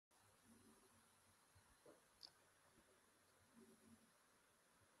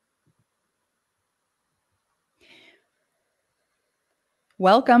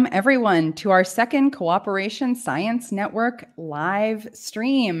Welcome, everyone, to our second Cooperation Science Network live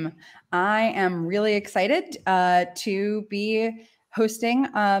stream. I am really excited to be hosting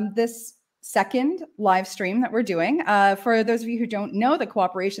this second live stream that we're doing. For those of you who don't know, the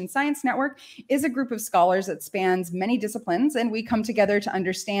Cooperation Science Network is a group of scholars that spans many disciplines, and we come together to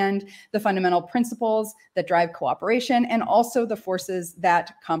understand the fundamental principles that drive cooperation and also the forces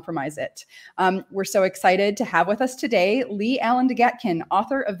that compromise it. We're so excited to have with us today Alan Dugatkin,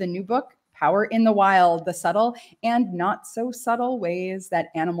 author of the new book, Power in the Wild, the subtle and not so subtle ways that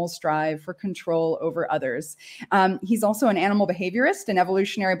animals strive for control over others. He's also an animal behaviorist, an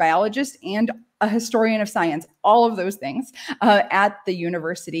evolutionary biologist, and a historian of science, all of those things at the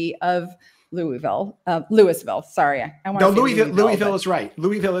University of Louisville. Sorry. Louisville is right.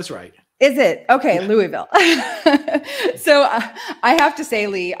 Louisville is right. Is it? Okay, yeah. Louisville. So I have to say,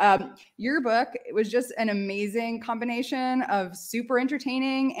 Lee, your book, it was just an amazing combination of super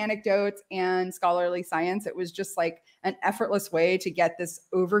entertaining anecdotes and scholarly science. It was just like an effortless way to get this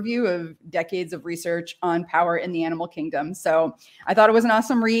overview of decades of research on power in the animal kingdom. So I thought it was an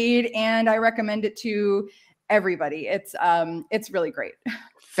awesome read, and I recommend it to everybody. It's really great.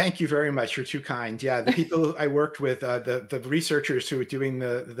 Thank you very much. You're too kind. Yeah, the people I worked with, the researchers who were doing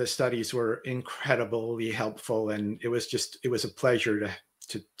the studies were incredibly helpful, and it was a pleasure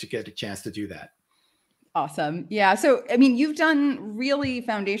to get a chance to do that. Awesome. Yeah. So, I mean, you've done really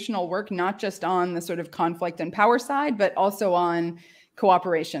foundational work, not just on the sort of conflict and power side, but also on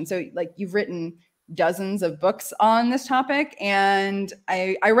cooperation. So, like, you've written dozens of books on this topic, and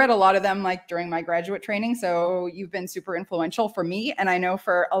I read a lot of them like during my graduate training. So you've been super influential for me, and I know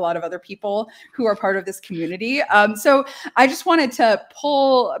for a lot of other people who are part of this community. So I just wanted to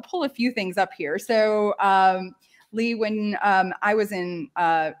pull a few things up here. So Lee, when I was in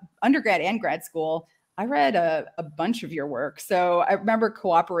undergrad and grad school, I read a bunch of your work. So I remember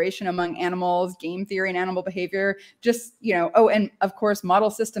cooperation among animals, game theory and animal behavior, just, oh, and of course,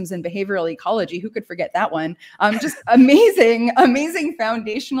 model systems and behavioral ecology. Who could forget that one? Just amazing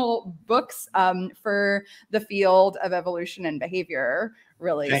foundational books for the field of evolution and behavior,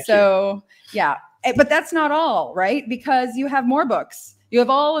 really. Thank you. Yeah, but that's not all, right? Because you have more books. You have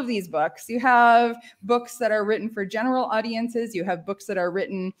all of these books. You have books that are written for general audiences. You have books that are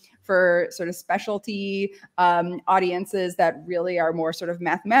written for sort of specialty audiences that really are more sort of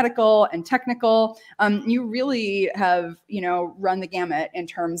mathematical and technical. You really have, run the gamut in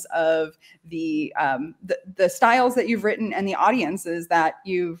terms of the styles that you've written and the audiences that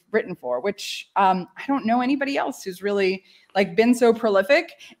you've written for, which I don't know anybody else who's really been so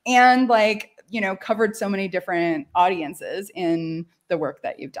prolific and covered so many different audiences in the work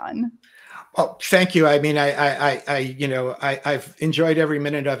that you've done. Well, thank you. I mean, I've enjoyed every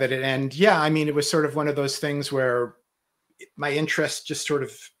minute of it. And yeah, I mean, it was sort of one of those things where my interest just sort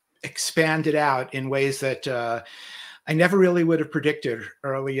of expanded out in ways that I never really would have predicted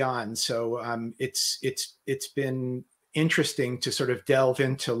early on. So it's been interesting to sort of delve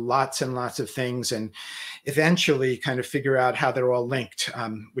into lots and lots of things and eventually kind of figure out how they're all linked,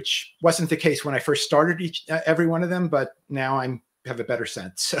 which wasn't the case when I first started every one of them, but now I have a better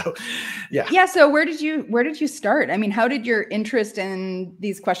sense. So yeah. Yeah. So where did you start? I mean, how did your interest in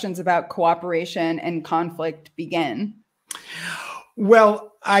these questions about cooperation and conflict begin?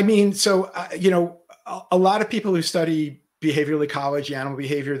 Well, I mean, so, a lot of people who study behavioral ecology, animal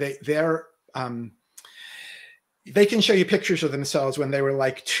behavior, they can show you pictures of themselves when they were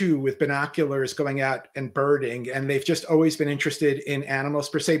like 2 with binoculars going out and birding, and they've just always been interested in animals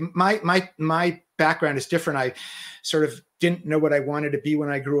per se. My background is different. I sort of didn't know what I wanted to be when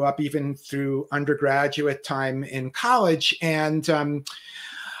I grew up, even through undergraduate time in college. And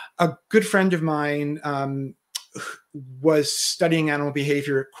a good friend of mine was studying animal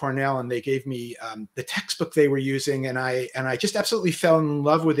behavior at Cornell, and they gave me the textbook they were using, and I just absolutely fell in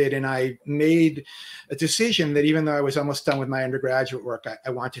love with it. And I made a decision that even though I was almost done with my undergraduate work, I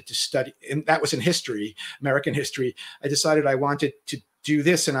wanted to study, and that was in history, American history. I decided I wanted to do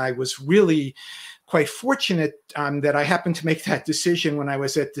this, and I was really quite fortunate that I happened to make that decision when I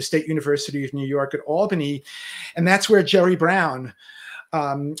was at the State University of New York at Albany, and that's where Jerry Brown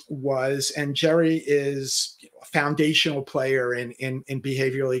was. And Jerry is a foundational player in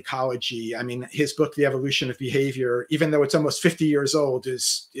behavioral ecology. I mean, his book, The Evolution of Behavior, even though it's almost 50 years old,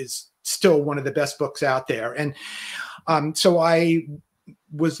 is still one of the best books out there. And so I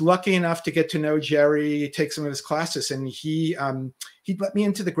was lucky enough to get to know Jerry, take some of his classes, and he let me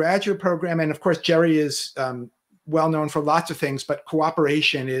into the graduate program. And of course, Jerry is well known for lots of things, but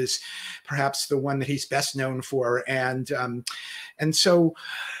cooperation is perhaps the one that he's best known for. And so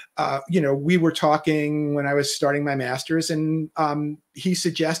we were talking when I was starting my master's, and he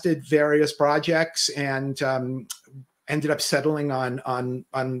suggested various projects, and ended up settling on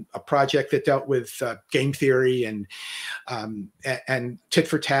a project that dealt with game theory and tit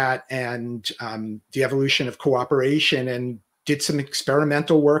for tat and the evolution of cooperation, and did some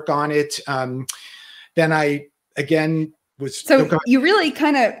experimental work on it. Then I again was you really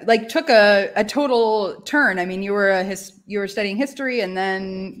kind of like took a total turn. I mean, you were studying history, and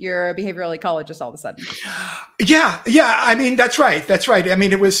then you're a behavioral ecologist all of a sudden. Yeah. I mean, that's right. I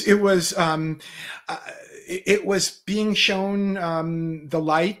mean, it was being shown the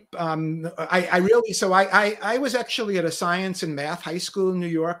light. I was actually at a science and math high school in New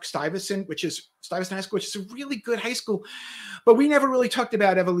York, Stuyvesant High School, which is a really good high school, but we never really talked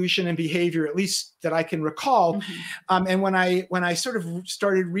about evolution and behavior, at least that I can recall. Mm-hmm. And when I sort of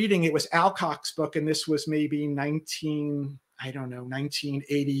started reading, it was Alcock's book, and this was maybe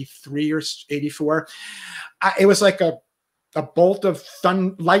 1983 or 84. It was like a bolt of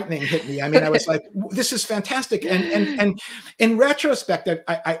lightning hit me. I mean, I was like, this is fantastic. And in retrospect,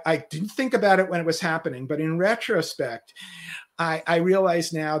 I didn't think about it when it was happening, but in retrospect, I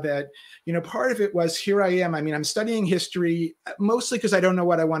realize now that, part of it was, here I am. I mean, I'm studying history mostly because I don't know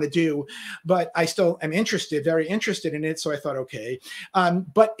what I want to do, but I still am very interested in it. So I thought, okay.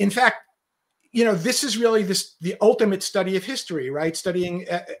 But in fact, this is really the ultimate study of history, right? Studying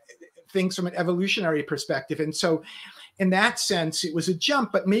things from an evolutionary perspective. And so in that sense, it was a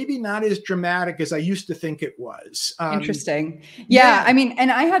jump, but maybe not as dramatic as I used to think it was. Interesting. Yeah. I mean,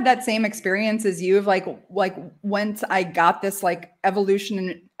 and I had that same experience as you of like once I got this like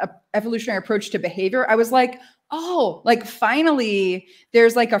evolutionary approach to behavior, I was like, oh, like finally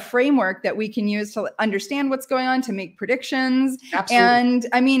there's like a framework that we can use to understand what's going on, to make predictions. Absolutely. And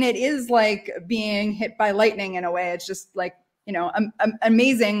I mean, it is like being hit by lightning in a way. It's just like,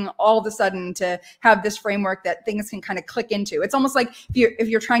 amazing all of a sudden to have this framework that things can kind of click into. It's almost like if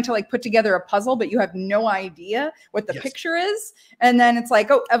you're trying to like put together a puzzle, but you have no idea what the picture is. And then it's like,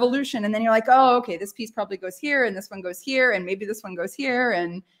 oh, evolution. And then you're like, oh, okay, this piece probably goes here, and this one goes here, and maybe this one goes here.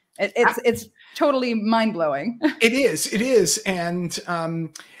 And it's totally mind blowing. It is. And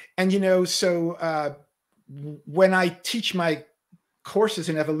so when I teach my courses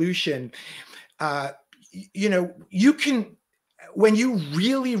in evolution, you can, when you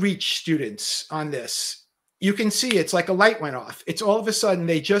really reach students on this, you can see it's like a light went off. It's all of a sudden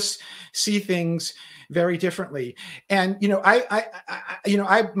they just see things very differently. And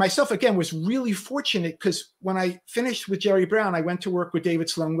I myself again was really fortunate, because when I finished with Jerry Brown, I went to work with David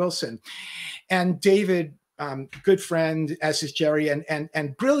Sloan Wilson, and David, good friend, as is Jerry,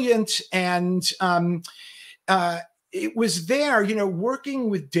 and brilliant. And it was there, working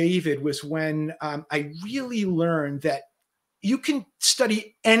with David was when I really learned that you can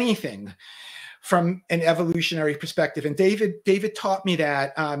study anything from an evolutionary perspective. And David taught me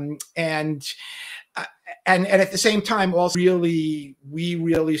that. And at the same time, also we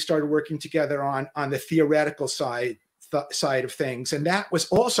really started working together on the theoretical side of things. And that was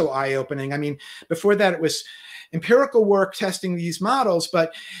also eye-opening. I mean, before that, it was empirical work testing these models,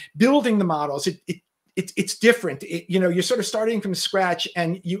 but building the models, it's different. You're sort of starting from scratch,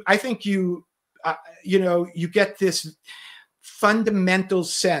 and I think you get this fundamental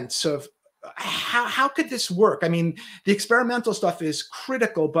sense of how could this work? I mean, the experimental stuff is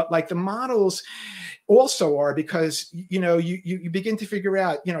critical, but like the models also are, because you begin to figure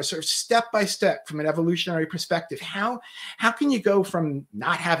out, sort of step by step from an evolutionary perspective, how can you go from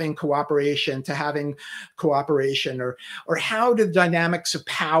not having cooperation to having cooperation, or how do the dynamics of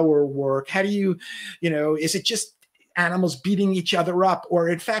power work? How do you is it just animals beating each other up, or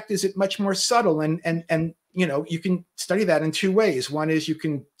in fact is it much more subtle? And you can study that in two ways. One is you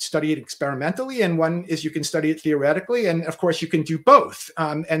can study it experimentally, and one is you can study it theoretically. And of course you can do both.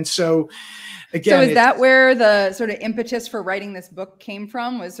 And so again, so is that where the sort of impetus for writing this book came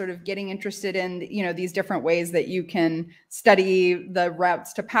from, was sort of getting interested in, these different ways that you can study the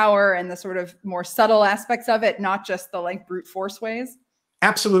routes to power and the sort of more subtle aspects of it, not just the like brute force ways?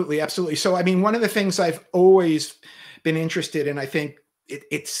 Absolutely. So, I mean, one of the things I've always been interested in, I think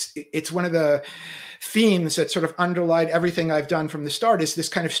it's one of the themes that sort of underlie everything I've done from the start, is this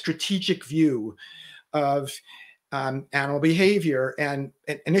kind of strategic view of animal behavior. And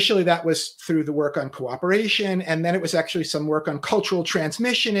initially that was through the work on cooperation, and then it was actually some work on cultural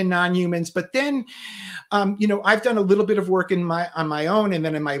transmission in non-humans. But then, I've done a little bit of work on my own, and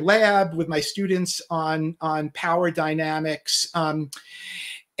then in my lab with my students on power dynamics.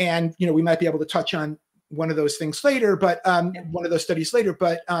 And we might be able to touch on one of those things later, but one of those studies later.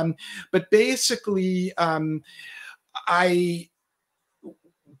 But basically,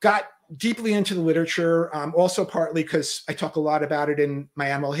 got deeply into the literature, also partly because I talk a lot about it in my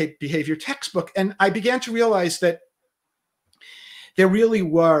animal behavior textbook. And I began to realize that there really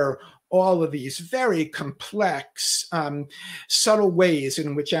were all of these very complex, subtle ways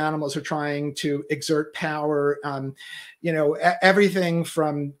in which animals are trying to exert power. You know, everything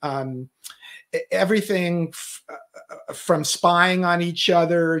from spying on each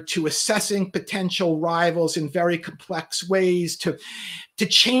other to assessing potential rivals in very complex ways to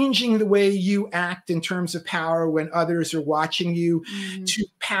changing the way you act in terms of power when others are watching you, to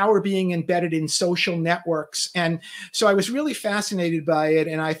power being embedded in social networks. And so I was really fascinated by it.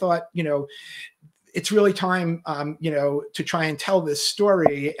 And I thought, you know, it's really time, you know, to try and tell this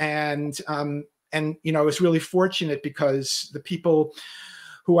story. And you know, I was really fortunate because the people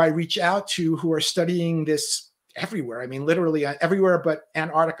who I reach out to who are studying this everywhere, I mean, literally everywhere but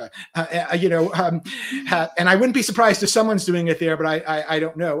Antarctica, you know, and I wouldn't be surprised if someone's doing it there, but I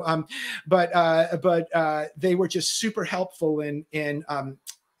don't know. But they were just super helpful in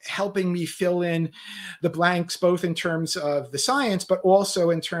helping me fill in the blanks, both in terms of the science, but also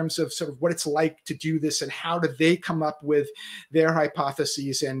in terms of sort of what it's like to do this and how do they come up with their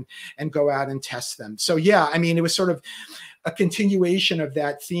hypotheses and go out and test them. So yeah, I mean, it was sort of a continuation of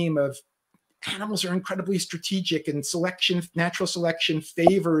that theme of animals are incredibly strategic, and natural selection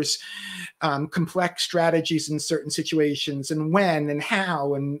favors complex strategies in certain situations, and when and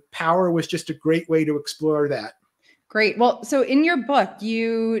how, and power was just a great way to explore that. Great. Well, so in your book,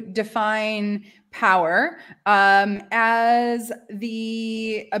 you define power as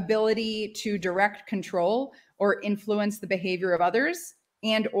the ability to direct, control, or influence the behavior of others,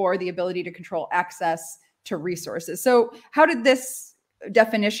 and or the ability to control access to resources. So how did this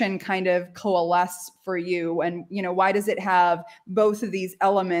definition kind of coalesce for you? And, you know, why does it have both of these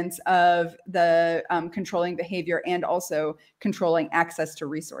elements of the controlling behavior and also controlling access to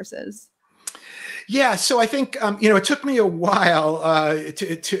resources? Yeah, so I think you know, it took me a while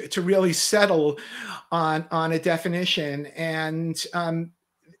to really settle on a definition, and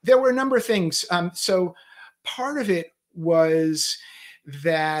there were a number of things. So part of it was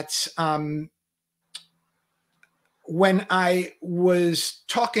that when I was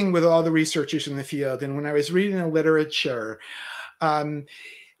talking with all the researchers in the field, and when I was reading the literature,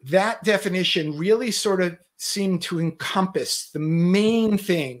 that definition really sort of seemed to encompass the main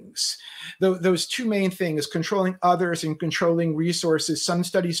things, those two main things, controlling others and controlling resources. Some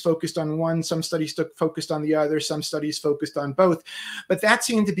studies focused on one, some studies focused on the other, some studies focused on both. But that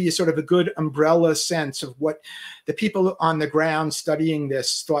seemed to be a sort of a good umbrella sense of what the people on the ground studying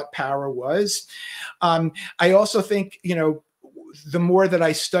this thought power was. I also think, you know, the more that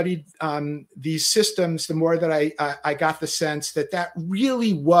I studied these systems, the more that I got the sense that that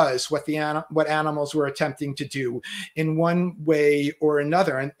really was what what animals were attempting to do in one way or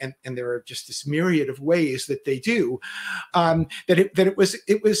another, and there are just this myriad of ways that they do.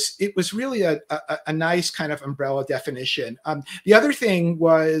 It was really a nice kind of umbrella definition. The other thing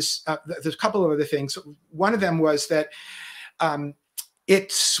was there's a couple of other things. One of them was that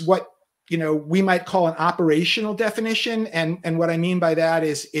it's what, you know, we might call an operational definition. And what I mean by that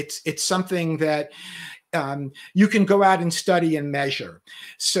is it's something that you can go out and study and measure.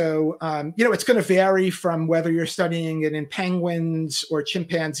 So, you know, it's going to vary from whether you're studying it in penguins or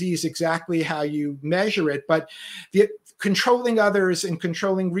chimpanzees, exactly how you measure it. But controlling others and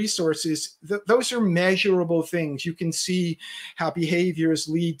controlling resources, those are measurable things. You can see how behaviors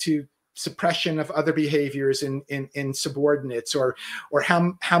lead to suppression of other behaviors in subordinates, or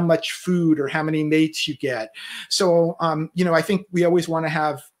how much food or how many mates you get. So, you know, I think we always want to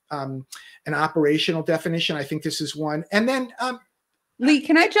have an operational definition. I think this is one. And then Lee,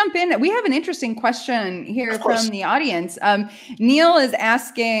 can I jump in? We have an interesting question here from the audience. Neil is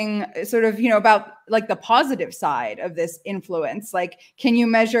asking sort of, you know, about like the positive side of this influence. Like, can you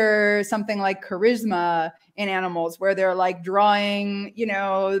measure something like charisma in animals where they're like drawing, you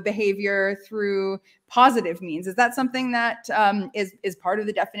know, behavior through positive means? Is that something that is part of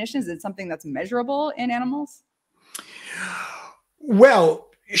the definition? Is it something that's measurable in animals? Well,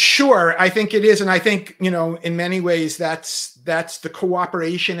 sure, I think it is. And I think, you know, in many ways, that's the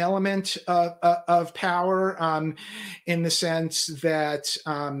cooperation element of power, in the sense that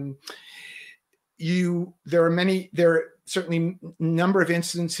there are certainly a number of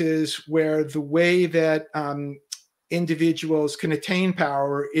instances where the way that individuals can attain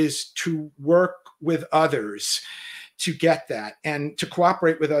power is to work with others to get that, and to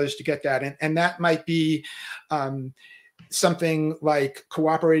cooperate with others to get that. And that might be something like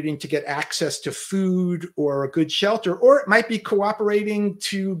cooperating to get access to food or a good shelter, or it might be cooperating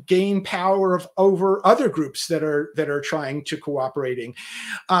to gain power over other groups that are trying to cooperate.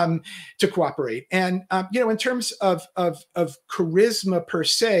 And in terms of charisma per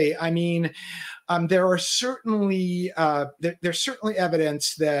se, I mean, there's certainly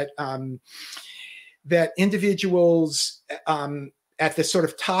evidence that that individuals at the sort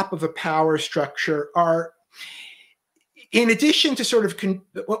of top of a power structure are, in addition to sort of,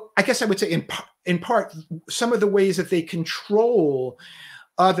 I guess I would say in part, some of the ways that they control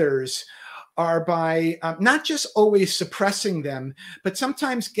others are by not just always suppressing them, but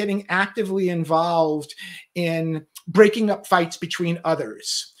sometimes getting actively involved in breaking up fights between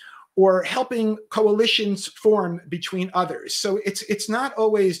others, or helping coalitions form between others. So it's not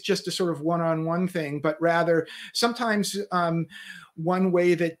always just a sort of one-on-one thing, but rather sometimes one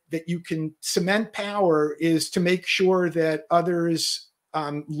way that you can cement power is to make sure that others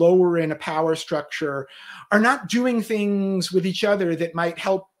lower in a power structure are not doing things with each other that might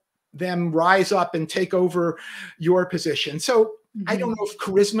help them rise up and take over your position. So I don't know if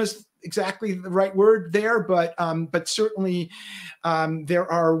charisma is exactly the right word there, but certainly there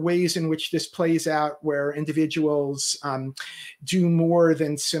are ways in which this plays out where individuals do more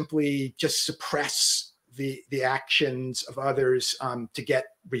than simply just suppress the actions of others to get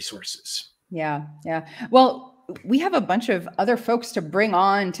resources. Yeah. Well, we have a bunch of other folks to bring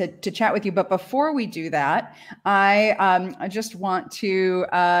on to chat with you. But before we do that, I just want to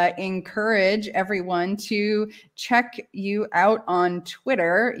encourage everyone to check you out on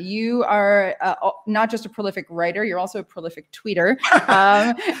Twitter. You are not just a prolific writer, you're also a prolific tweeter.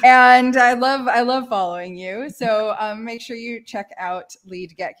 And I love following you. So make sure you check out Lee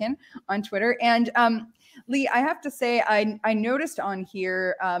Dugatkin on Twitter. And Lee, I have to say, I noticed on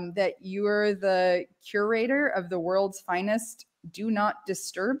here that you're the curator of the world's finest Do Not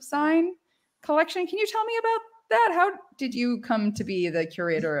Disturb sign collection. Can you tell me about that? How did you come to be the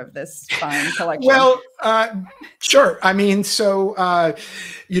curator of this fine collection? Well, sure. I mean, so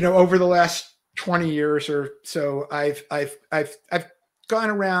over the last 20 years or so, I've gone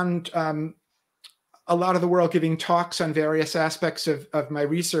around a lot of the world giving talks on various aspects of my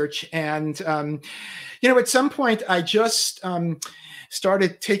research. And, at some point I just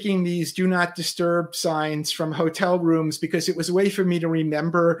started taking these do not disturb signs from hotel rooms because it was a way for me to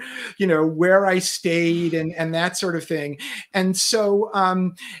remember, where I stayed and that sort of thing. And so,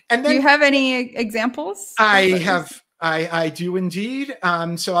 and then— Do you have any examples? I do indeed.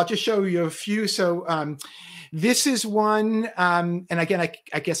 So I'll just show you a few. So, this is one, and again,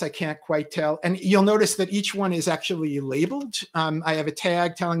 I guess I can't quite tell. And you'll notice that each one is actually labeled. I have a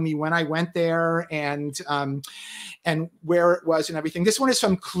tag telling me when I went there and where it was and everything. This one is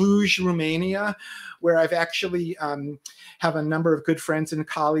from Cluj, Romania, where I've actually have a number of good friends and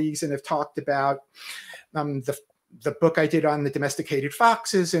colleagues and have talked about the book I did on the domesticated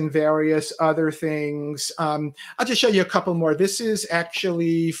foxes and various other things. I'll just show you a couple more. This is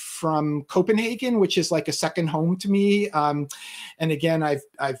actually from Copenhagen, which is like a second home to me. And again,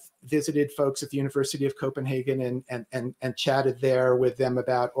 I've visited folks at the University of Copenhagen and chatted there with them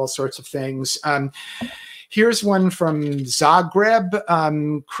about all sorts of things. Here's one from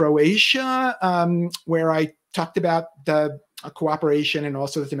Zagreb, Croatia, where I talked about the cooperation and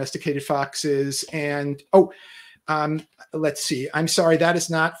also the domesticated foxes. And let's see. I'm sorry, that is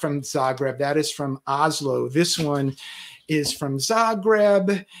not from Zagreb. That is from Oslo. This one is from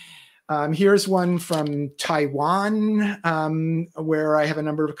Zagreb. Here's one from Taiwan, where I have a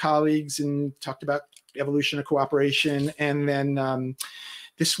number of colleagues and talked about evolution of cooperation. And then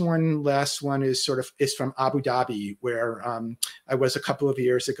this last one is from Abu Dhabi, where I was a couple of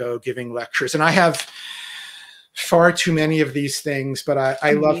years ago giving lectures. And I have far too many of these things, but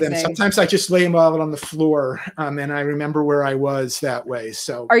I love them. Sometimes I just lay them all on the floor and I remember where I was that way.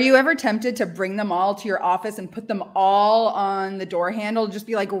 So are you ever tempted to bring them all to your office and put them all on the door handle? Just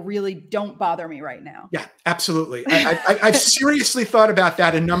be like, really, don't bother me right now. Yeah, absolutely. I've seriously thought about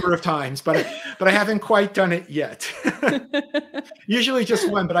that a number of times, but I haven't quite done it yet. Usually just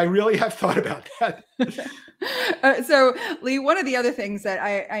one, but I really have thought about that. So Lee, one of the other things that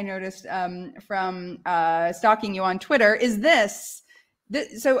I noticed from stalking you on Twitter is this.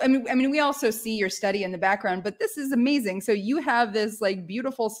 So I mean, we also see your study in the background, but this is amazing. So you have this like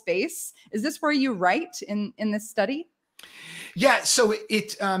beautiful space. Is this where you write in this study? Yeah, so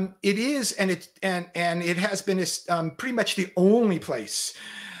it is, and it has been pretty much the only place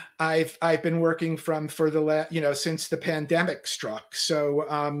I've been working from for the since the pandemic struck. So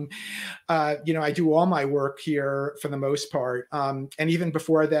I do all my work here for the most part, and even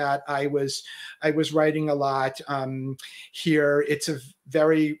before that, I was writing a lot here. It's a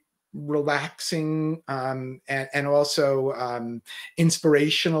very relaxing and also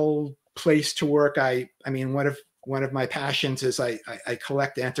inspirational place to work. I mean, one of my passions is I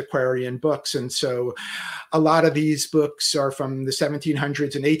collect antiquarian books. And so a lot of these books are from the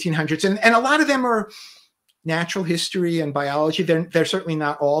 1700s and 1800s. And a lot of them are natural history and biology. They're certainly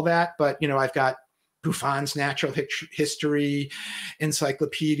not all that, but, I've got Buffon's Natural History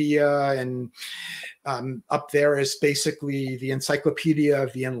Encyclopedia, and up there is basically the Encyclopedia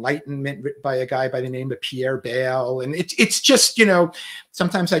of the Enlightenment, written by a guy by the name of Pierre Bayle. And it's just,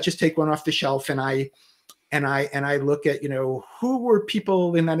 sometimes I just take one off the shelf and I look at, who were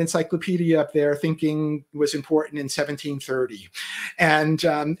people in that encyclopedia up there thinking was important in 1730, and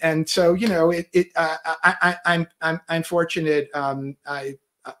so I'm fortunate.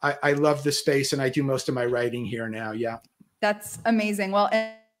 I love the space, and I do most of my writing here now. Yeah, that's amazing. Well,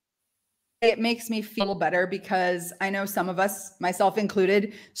 and it makes me feel better because I know some of us, myself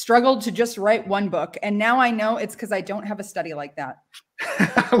included, struggled to just write one book, and now I know it's because I don't have a study like that.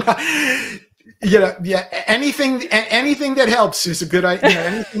 Anything that helps is a good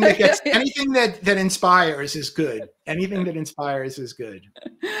idea. Anything that inspires is good. Anything that inspires is good.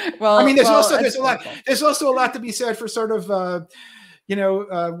 Well, I mean, there's also a lot to be said for sort of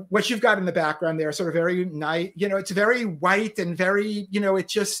what you've got in the background there, sort of very nice. It's very white and very,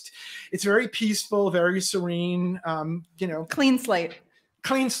 it's very peaceful, very serene. Clean slate.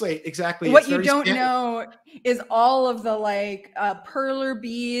 Clean slate, exactly. What you don't know is all of the perler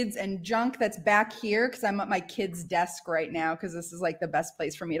beads and junk that's back here, because I'm at my kid's desk right now because this is like the best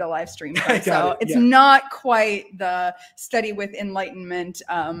place for me to live stream from. So it's not quite the study with enlightenment,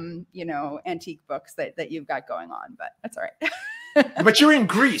 antique books that you've got going on, but that's all right. But you're in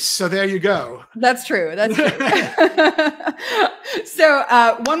Greece, so there you go. That's true. That's true. So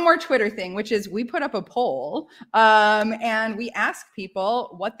one more Twitter thing, which is we put up a poll and we asked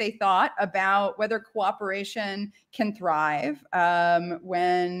people what they thought about whether cooperation can thrive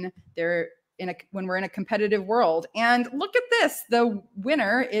when we're in a competitive world. And look at this. The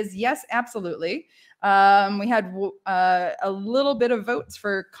winner is yes, absolutely. We had a little bit of votes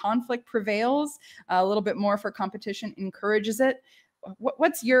for conflict prevails, a little bit more for competition encourages it.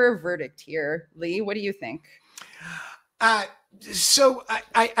 What's your verdict here, Lee? What do you think? So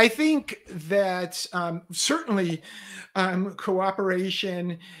I think that certainly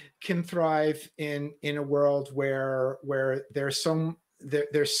cooperation can thrive in a world where there's so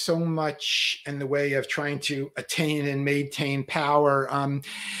much in the way of trying to attain and maintain power,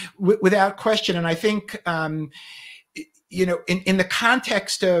 without question. And I think, in the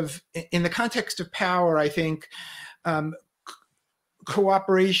context of power, I think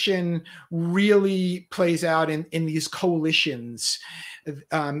cooperation really plays out in these coalitions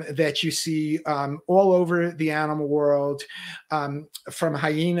that you see all over the animal world, from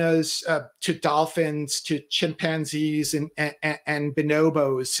hyenas to dolphins to chimpanzees and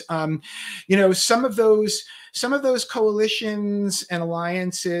bonobos. Some of those coalitions and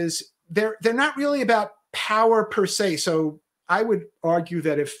alliances, they're not really about power per se. So I would argue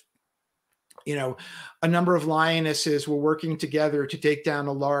that if a number of lionesses were working together to take down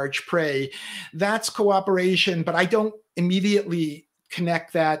a large prey, that's cooperation, but I don't immediately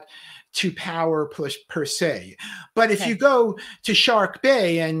connect that to power per se. But if you go to Shark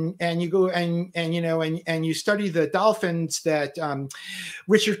Bay and you go and you study the dolphins that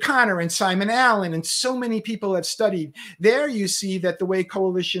Richard Connor and Simon Allen and so many people have studied, there you see that the way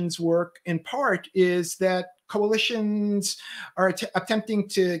coalitions work in part is that coalitions are attempting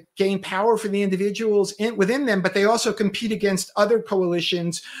to gain power for the individuals within them, but they also compete against other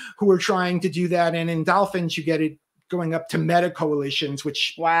coalitions who are trying to do that. And in dolphins, you get it going up to meta coalitions,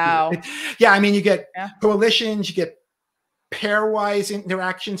 which, wow. You get coalitions, you get pairwise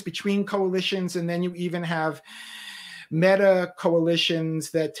interactions between coalitions, and then you even have meta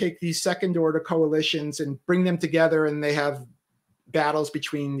coalitions that take these second order coalitions and bring them together, and they have battles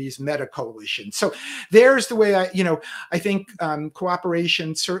between these meta coalitions. So there's the way I think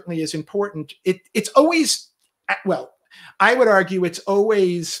cooperation certainly is important. It's always, I would argue it's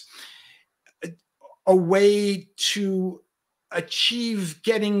always a way to achieve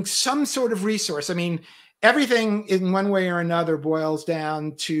getting some sort of resource. I mean, everything in one way or another boils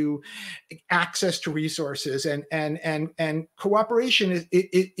down to access to resources, and cooperation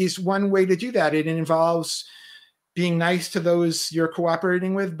is one way to do that. It involves being nice to those you're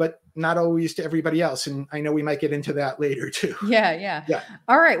cooperating with, but not always to everybody else. And I know we might get into that later too. Yeah.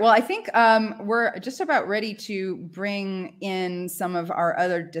 All right. Well, I think we're just about ready to bring in some of our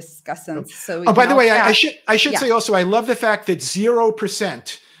other discussants. So by the way, I should say also, I love the fact that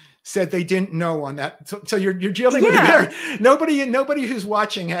 0% said they didn't know on that. So you're dealing with nobody who's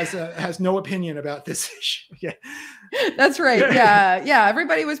watching has no opinion about this issue. Yeah. That's right. Yeah.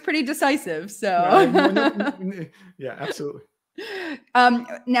 Everybody was pretty decisive. So yeah, absolutely.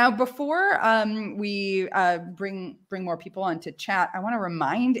 Now, before we bring more people onto chat, I want to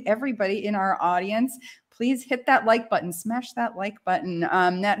remind everybody in our audience, please hit that like button, smash that like button.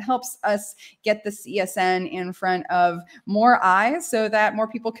 That helps us get the CSN in front of more eyes so that more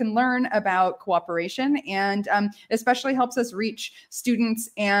people can learn about cooperation, and especially helps us reach students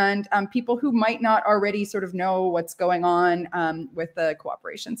and people who might not already sort of know what's going on with the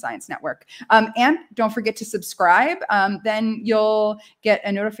Cooperation Science Network. And don't forget to subscribe. Then you'll get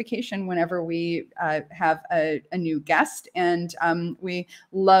a notification whenever we have a new guest. And we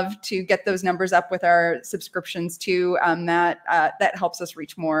love to get those numbers up with our subscriptions too. That helps us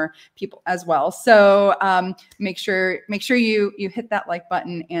reach more people as well. So make sure you hit that like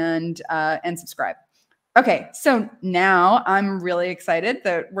button and subscribe. Okay, so now I'm really excited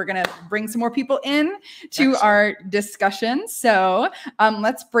that we're going to bring some more people in to our discussion. So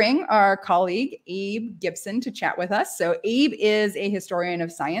let's bring our colleague, Abe Gibson, to chat with us. So Abe is a historian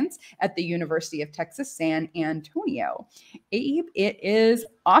of science at the University of Texas, San Antonio. Abe, it is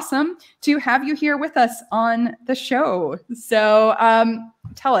awesome to have you here with us on the show. So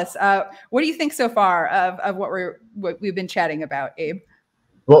tell us, what do you think so far of what we've been chatting about, Abe?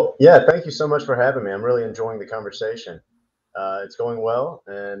 Well, yeah, thank you so much for having me. I'm really enjoying the conversation. It's going well.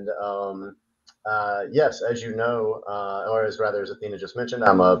 And yes, as you know, or as Athena just mentioned,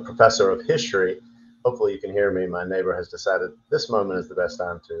 I'm a professor of history. Hopefully you can hear me. My neighbor has decided this moment is the best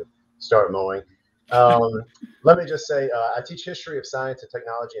time to start mowing. Let me just say, I teach history of science and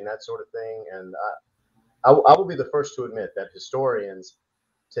technology and that sort of thing. And I will be the first to admit that historians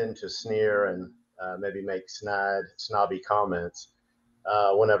tend to sneer and maybe make snobby comments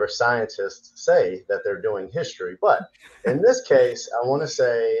whenever scientists say that they're doing history. But in this case, I want to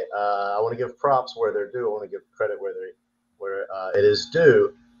say, I want to give props where they're due. I want to give credit where it is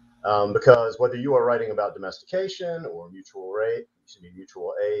due, because whether you are writing about domestication or mutual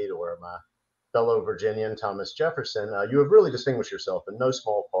aid, or my fellow Virginian Thomas Jefferson, you have really distinguished yourself in no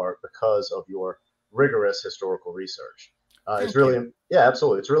small part because of your rigorous historical research. It's really, yeah,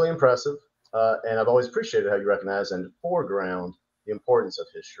 absolutely. It's really impressive. And I've always appreciated how you recognize and foreground the importance of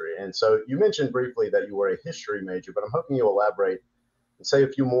history. And so you mentioned briefly that you were a history major, but I'm hoping you'll elaborate and say a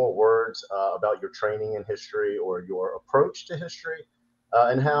few more words about your training in history or your approach to history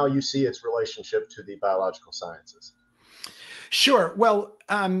and how you see its relationship to the biological sciences. Sure. Well,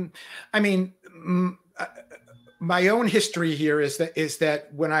 I mean, my own history here is that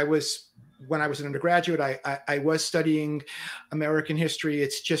when I was an undergraduate, I was studying American history.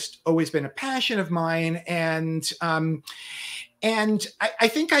 It's just always been a passion of mine. And I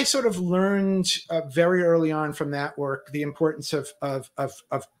think I sort of learned very early on from that work the importance of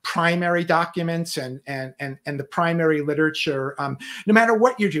primary documents and the primary literature, no matter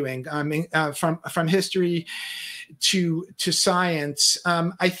what you're doing, from history to science.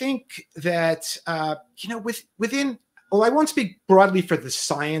 I think that within. Well, I won't speak broadly for the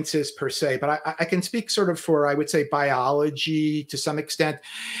sciences per se, but I can speak sort of for, I would say, biology to some extent.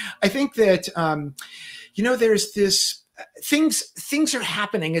 I think that there's this. Things are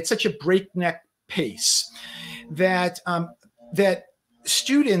happening at such a breakneck pace that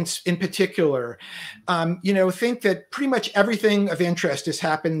students in particular, think that pretty much everything of interest has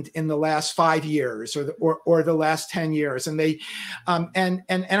happened in the last 5 years or the last 10 years. And they, and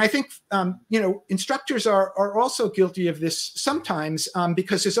I think, instructors are also guilty of this sometimes,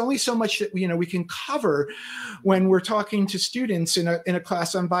 because there's only so much that, we can cover when we're talking to students in a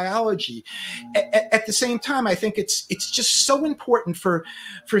class on biology. At the same time, I think it's just so important for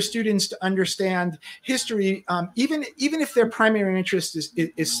students to understand history, even if their primary interest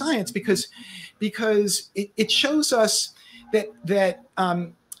is science, because it shows us that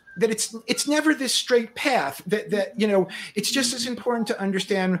it's never this straight path, that it's just as important to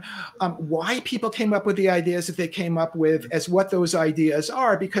understand why people came up with the ideas that they came up with as what those ideas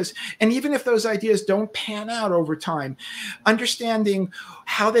are, and even if those ideas don't pan out over time, understanding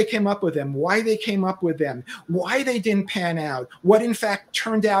how they came up with them, why they came up with them, why they didn't pan out, what in fact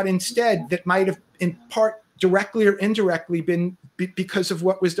turned out instead that might have in part directly or indirectly been because of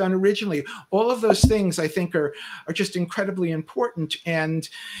what was done originally. All of those things I think are just incredibly important. And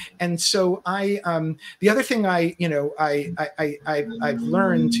so the other thing I've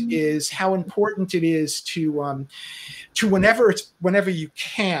learned is how important it is to whenever you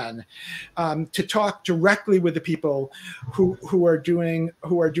can, to talk directly with the people who are doing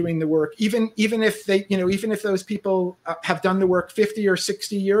the work, even if they, even if those people have done the work 50 or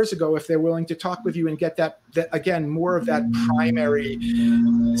 60 years ago, if they're willing to talk with you and get that again, more of that primary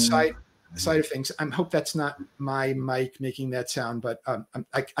side of things. I hope that's not my mic making that sound, but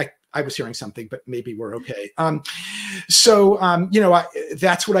I was hearing something, but maybe we're okay.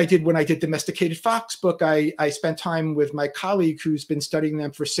 That's what I did when I did Domesticated Fox book. I spent time with my colleague who's been studying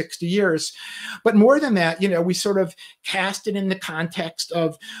them for 60 years. But more than that, we sort of cast it in the context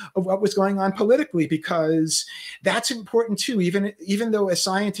of what was going on politically, because that's important too. Even though as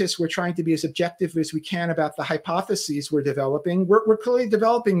scientists, we're trying to be as objective as we can about the hypotheses we're developing, we're clearly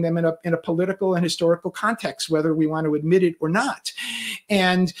developing them in a political and historical context, whether we want to admit it or not.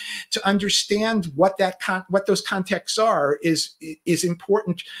 And to understand what those contexts are is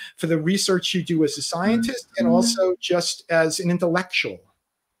important for the research you do as a scientist and also just as an intellectual.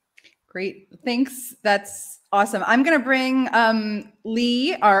 Great, thanks. That's awesome. I'm going to bring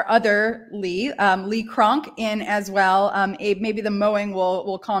Lee, our other Lee, Lee Cronk, in as well. Abe, maybe the mowing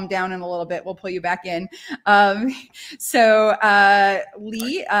will calm down in a little bit. We'll pull you back in. Lee,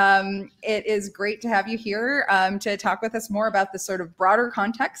 it is great to have you here to talk with us more about the sort of broader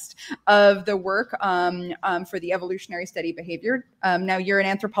context of the work for the evolutionary study behavior. Now, you're an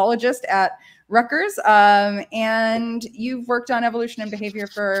anthropologist at Rutgers, and you've worked on evolution and behavior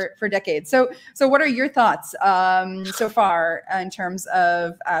for decades. So what are your thoughts so far in terms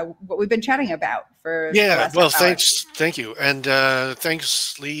of what we've been chatting about for the last half hour? Thank you, and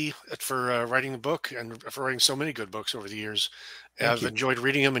thanks, Lee, for writing the book and for writing so many good books over the years. I've enjoyed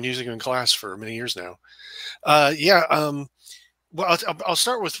reading them and using them in class for many years now. Well, I'll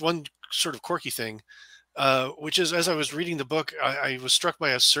start with one sort of quirky thing, which is, as I was reading the book, I was struck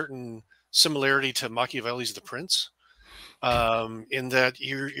by a certain similarity to Machiavelli's The Prince, in that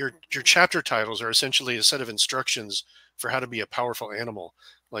your chapter titles are essentially a set of instructions for how to be a powerful animal,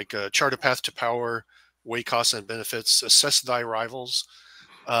 like chart a path to power, weigh costs and benefits, assess thy rivals.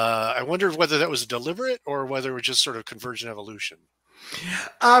 I wondered whether that was deliberate or whether it was just sort of convergent evolution.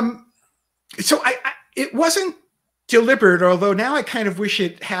 So it wasn't deliberate, although now I kind of wish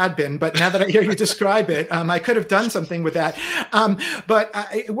it had been, but now that I hear you describe it, I could have done something with that. But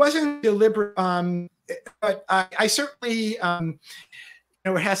it wasn't deliberate. But I certainly,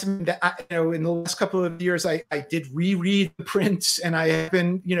 it hasn't been, in the last couple of years, I did reread The Prince, and I have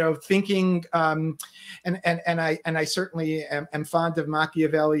been, thinking, and I certainly am fond of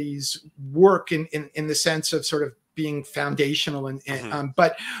Machiavelli's work in the sense of sort of being foundational,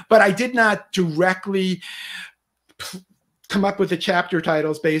 but I did not directly come up with the chapter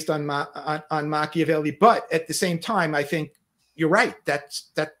titles based on Machiavelli. But at the same time, I think you're right. That's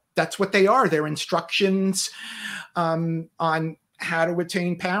what they are. They're instructions on how to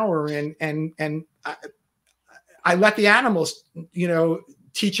attain power, and I let the animals,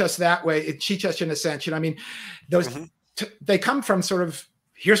 teach us that way. Teach us in a sense. I mean, those they come from sort of,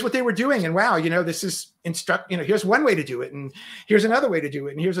 here's what they were doing, and wow, this is here's one way to do it, and here's another way to do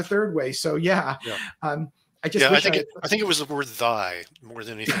it, and here's a third way. So yeah. I think it was the word "thy" more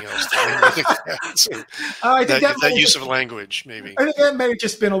than anything else. I think that use of language, maybe. I think that may have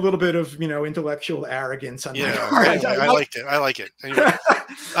just been a little bit of intellectual arrogance on my part. Anyway, I liked it. I like it. Anyway,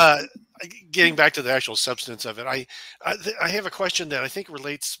 getting back to the actual substance of it, I have a question that I think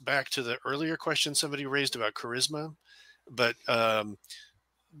relates back to the earlier question somebody raised about charisma. But as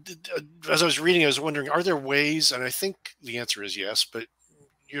I was reading, I was wondering, are there ways? And I think the answer is yes, but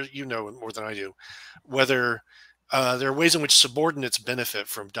you know more than I do, whether there are ways in which subordinates benefit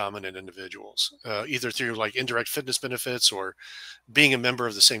from dominant individuals, either through like indirect fitness benefits or being a member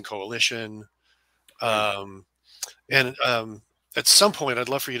of the same coalition. And at some point, I'd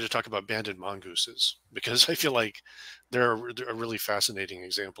love for you to talk about banded mongooses, because I feel like they're a really fascinating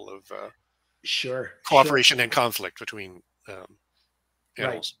example of cooperation and conflict between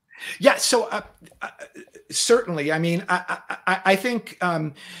animals. Yeah, so certainly. I mean, I think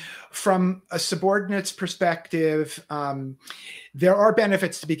from a subordinate's perspective, there are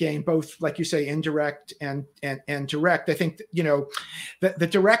benefits to be gained, both, like you say, indirect and direct. I think the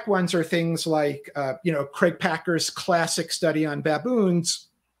direct ones are things like Craig Packer's classic study on baboons,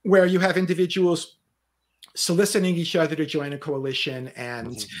 where you have individuals soliciting each other to join a coalition,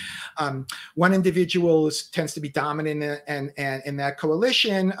 and one individual tends to be dominant and in that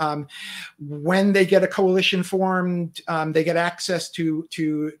coalition. When they get a coalition formed, they get access to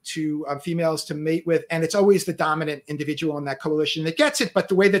females to mate with, and it's always the dominant individual in that coalition that gets it. But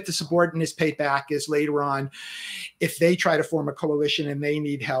the way that the subordinate is paid back is later on, if they try to form a coalition and they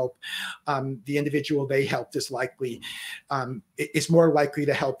need help, the individual they helped is more likely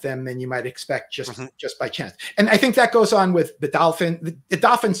to help them than you might expect just by chance. And I think that goes on with the dolphin. The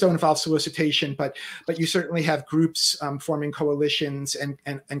dolphins don't involve solicitation, but you certainly have groups forming coalitions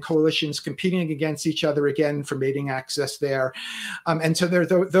and coalitions competing against each other again for mating access there. And so there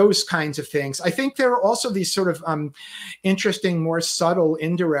are those kinds of things. I think there are also these sort of interesting, more subtle,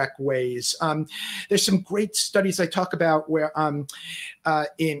 indirect ways. There's some great studies I talk about where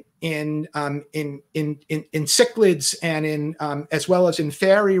in cichlids and in as well as in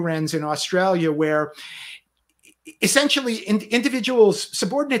fairy wrens in Australia, where essentially individuals,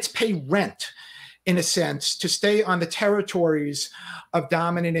 subordinates pay rent in a sense to stay on the territories of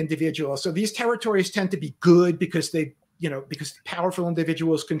dominant individuals. So these territories tend to be good because because powerful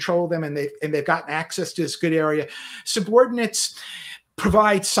individuals control them and they've gotten access to this good area. Subordinates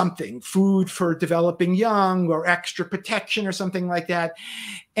provide something, food for developing young or extra protection or something like that.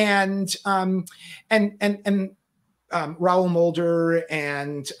 And Raoul Mulder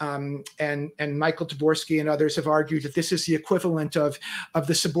and Michael Taborski and others have argued that this is the equivalent of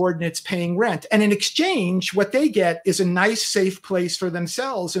the subordinates paying rent. And in exchange, what they get is a nice, safe place for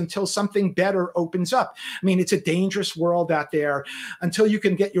themselves until something better opens up. I mean, it's a dangerous world out there. Until you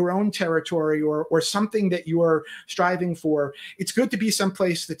can get your own territory or something that you're striving for, it's good to be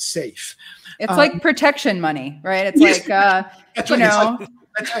someplace that's safe. It's like protection money, right? It's yes, like, That's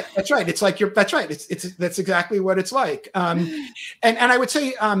right. It's like that's right. That's exactly what it's like. And I would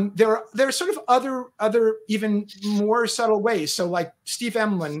say there are sort of other even more subtle ways. So like Steve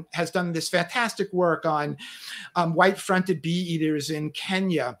Emlin has done this fantastic work on white-fronted bee eaters in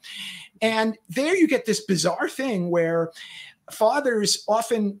Kenya. And there you get this bizarre thing where fathers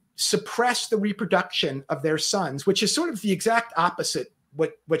often suppress the reproduction of their sons, which is sort of the exact opposite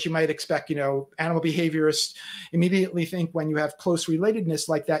what you might expect. Animal behaviorists immediately think when you have close relatedness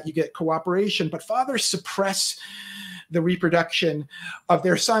like that, you get cooperation, but fathers suppress the reproduction of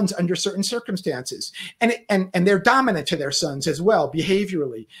their sons under certain circumstances. And they're dominant to their sons as well,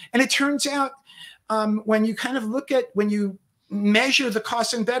 behaviorally. And it turns out when you measure the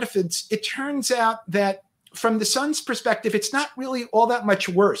costs and benefits, it turns out that from the son's perspective, it's not really all that much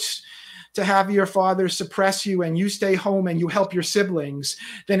worse to have your father suppress you and you stay home and you help your siblings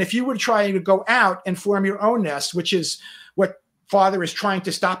than if you were trying to go out and form your own nest, which is what father is trying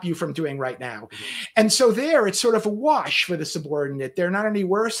to stop you from doing right now. And so there, it's sort of a wash for the subordinate. They're not any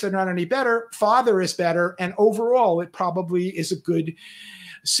worse, they're not any better. Father is better, and overall, it probably is a good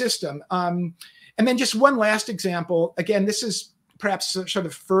system. And then just one last example. Again, this is perhaps sort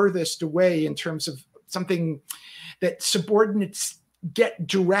of furthest away in terms of something that subordinates get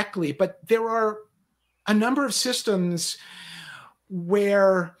directly, but there are a number of systems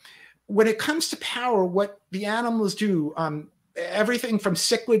where when it comes to power, what the animals do, everything from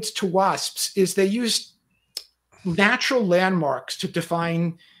cichlids to wasps, is they use natural landmarks to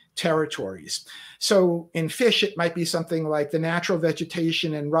define territories. So in fish, it might be something like the natural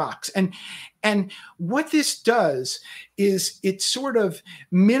vegetation and rocks. And what this does is it sort of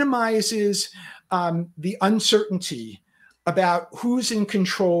minimizes the uncertainty about who's in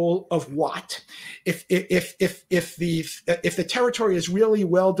control of what. If the territory is really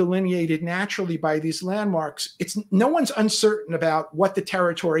well delineated naturally by these landmarks, no one's uncertain about what the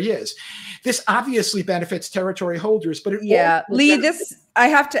territory is. This obviously benefits territory holders, but Lee, I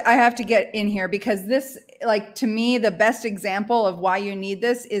have to get in here because this, like, to me, the best example of why you need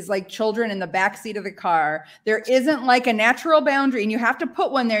this is like children in the back seat of the car. There isn't like a natural boundary, and you have to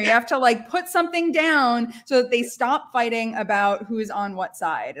put one there. You have to like put something down so that they stop fighting about who's on what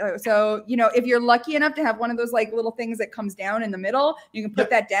side. So, if you're lucky enough to have one of those like little things that comes down in the middle, you can put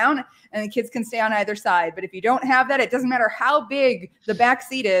that down and the kids can stay on either side. But if you don't have that, it doesn't matter how big the back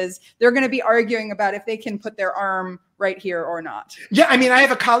seat is, they're going to be arguing about if they can put their arm right here or not. Yeah, I mean, I have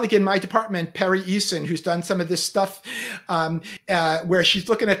a colleague in my department, Perry Eason, who's done some of this stuff where she's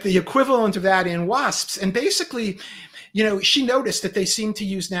looking at the equivalent of that in wasps. And basically, she noticed that they seem to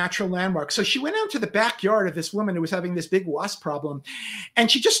use natural landmarks. So she went out to the backyard of this woman who was having this big wasp problem,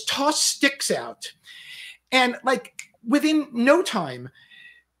 and she just tossed sticks out. And like within no time,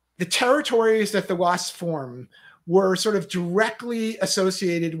 the territories that the wasps form were sort of directly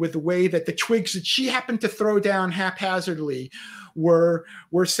associated with the way that the twigs that she happened to throw down haphazardly were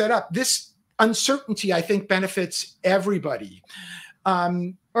set up. This uncertainty, I think, benefits everybody.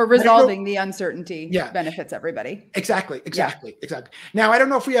 Or resolving the uncertainty benefits everybody. Exactly. Now, I don't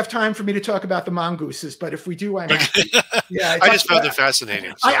know if we have time for me to talk about the mongooses, but if we do, I'm happy. Yeah, I just found it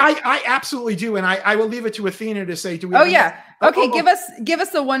fascinating. So. I absolutely do, and I will leave it to Athena to say, do we? Okay, give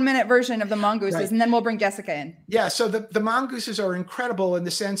us the 1-minute version of the mongooses, and then we'll bring Jessica in. Yeah, so the mongooses are incredible in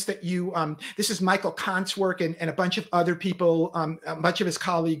the sense that this is Michael Kant's work and a bunch of other people, a bunch of his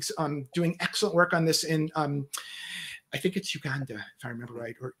colleagues doing excellent work on this in I think it's Uganda, if I remember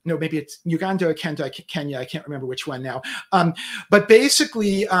right, or no, maybe it's Uganda or Kenya. I can't remember which one now. But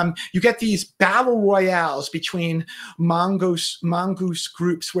basically, you get these battle royales between mongoose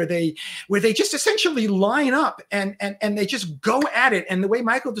groups where they just essentially line up and they just go at it. And the way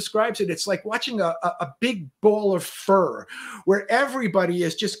Michael describes it, it's like watching a big ball of fur where everybody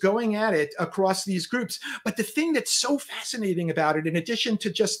is just going at it across these groups. But the thing that's so fascinating about it, in addition to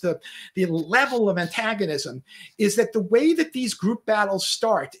just the level of antagonism, is that the way that these group battles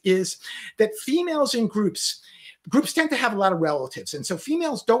start is that females in groups tend to have a lot of relatives. And so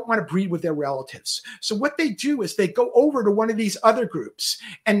females don't want to breed with their relatives. So what they do is they go over to one of these other groups,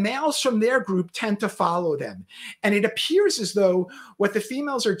 and males from their group tend to follow them. And it appears as though what the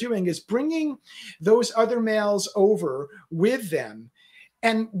females are doing is bringing those other males over with them.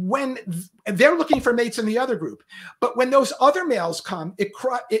 And when they're looking for mates in the other group, but when those other males come,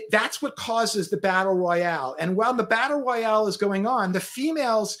 that's what causes the battle royale. And while the battle royale is going on, the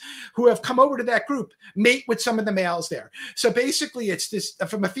females who have come over to that group mate with some of the males there. So basically, it's this,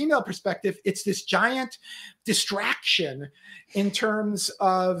 from a female perspective, it's this giant distraction in terms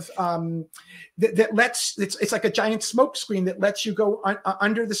of it's like a giant smoke screen that lets you go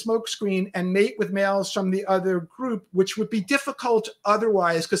under the smoke screen and mate with males from the other group, which would be difficult otherwise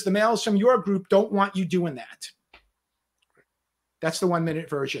because the males from your group don't want you doing that. That's the 1-minute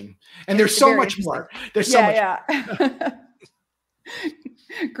version. And there's so much more. There's so much. Yeah.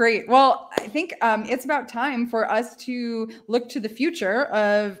 Great. Well, I think it's about time for us to look to the future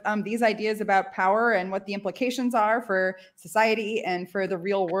of these ideas about power and what the implications are for society and for the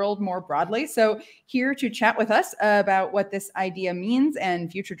real world more broadly. So here to chat with us about what this idea means and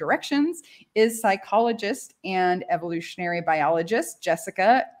future directions is psychologist and evolutionary biologist,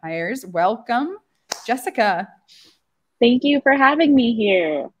 Jessica Ayers. Welcome, Jessica. Thank you for having me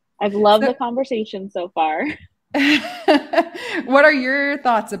here. I've loved the conversation so far. What are your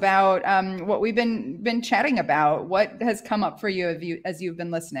thoughts about what we've been chatting about? What has come up for you as you've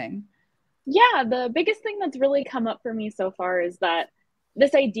been listening? Yeah, the biggest thing that's really come up for me so far is that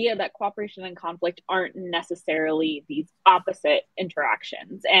this idea that cooperation and conflict aren't necessarily these opposite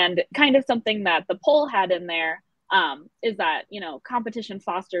interactions. And kind of something that the poll had in there is that, competition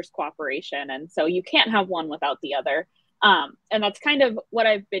fosters cooperation. And so you can't have one without the other. And that's kind of what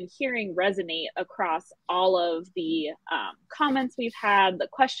I've been hearing resonate across all of the comments we've had, the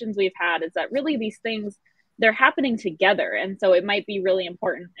questions we've had, is that really these things, they're happening together. And so it might be really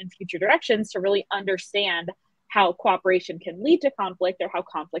important in future directions to really understand how cooperation can lead to conflict or how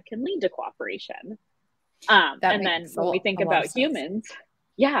conflict can lead to cooperation. And then when we think about humans,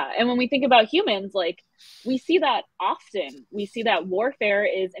 and when we think about humans, like we see that often. We see that warfare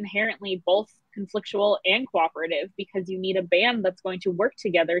is inherently both conflictual and cooperative because you need a band that's going to work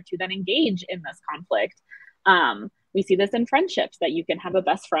together to then engage in this conflict. We see this in friendships, that you can have a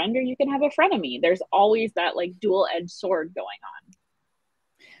best friend or you can have a frenemy. There's always that like dual-edged sword going on.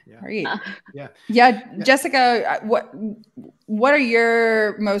 Yeah. Jessica, what are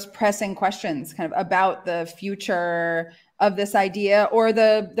your most pressing questions kind of about the future of this idea or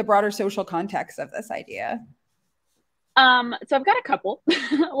the broader social context of this idea? So I've got a couple.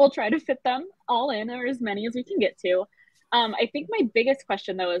 We'll try to fit them all in, or as many as we can get to. I think my biggest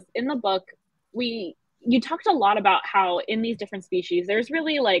question though is, in the book, you talked a lot about how in these different species, there's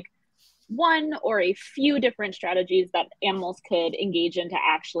really like one or a few different strategies that animals could engage in to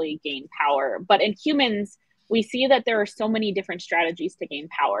actually gain power. But in humans, we see that there are so many different strategies to gain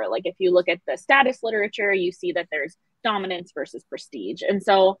power. Like if you look at the status literature, you see that there's dominance versus prestige. And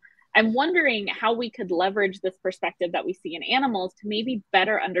so I'm wondering how we could leverage this perspective that we see in animals to maybe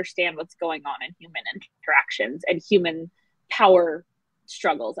better understand what's going on in human interactions and human power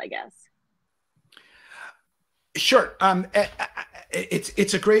struggles, I guess. Sure.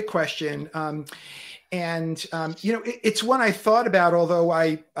 It's a great question. It's one I thought about, although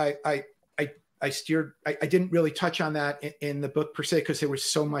I didn't really touch on that in the book per se, because there was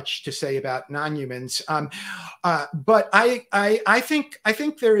so much to say about non-humans. But I think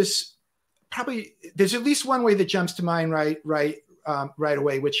there's at least one way that jumps to mind right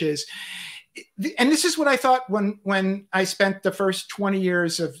away, which is and this is what I thought when I spent the first 20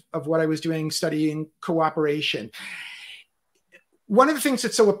 years of what I was doing studying cooperation. One of the things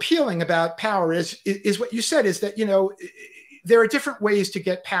that's so appealing about power is what you said, is that, you know, there are different ways to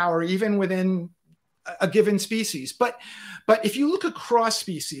get power even within a given species. But if you look across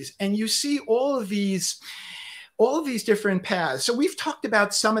species and you see all of these different paths. So we've talked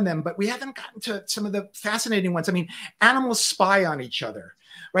about some of them, but we haven't gotten to some of the fascinating ones. I mean, animals spy on each other,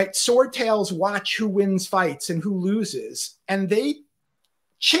 right? Swordtails watch who wins fights and who loses, and they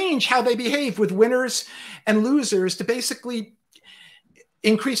change how they behave with winners and losers to basically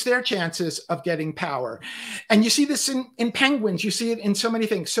increase their chances of getting power. And you see this in penguins, you see it in so many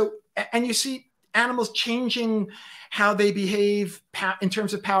things. So, and you see animals changing how they behave in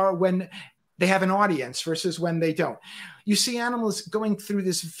terms of power when they have an audience versus when they don't. You see animals going through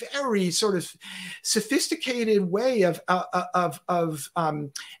this very sort of sophisticated way of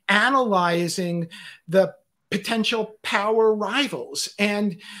analyzing the potential power rivals.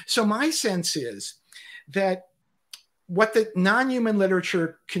 And so my sense is that what the non-human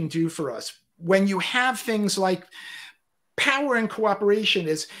literature can do for us when you have things like power and cooperation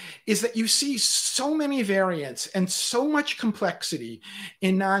is that you see so many variants and so much complexity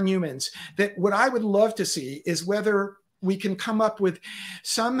in non-humans that what I would love to see is whether we can come up with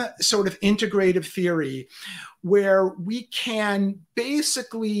some sort of integrative theory where we can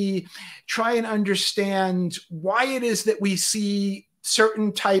basically try and understand why it is that we see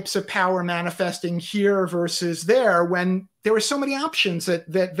certain types of power manifesting here versus there when there are so many options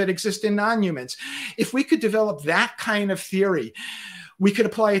that exist in non-humans. If we could develop that kind of theory, we could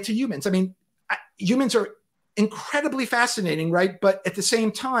apply it to humans. I mean, humans are incredibly fascinating, right? But at the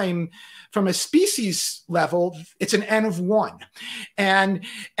same time, from a species level, it's an N of one. And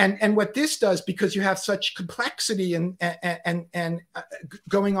what this does, because you have such complexity and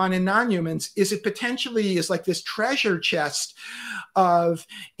going on in non-humans, is it potentially is like this treasure chest of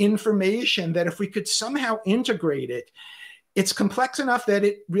information that if we could somehow integrate it, it's complex enough that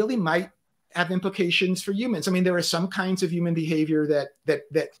it really might have implications for humans. I mean, there are some kinds of human behavior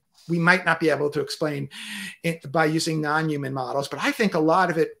that we might not be able to explain by using non-human models, but I think a lot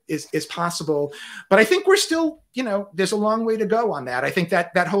of it is possible. But I think we're still, you know, there's a long way to go on that. I think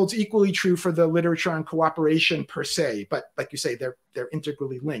that holds equally true for the literature on cooperation per se. But like you say, they're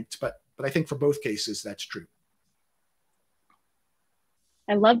integrally linked. But I think for both cases, that's true.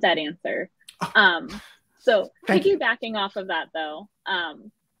 I love that answer. So piggybacking off of that, though,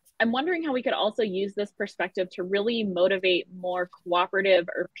 I'm wondering how we could also use this perspective to really motivate more cooperative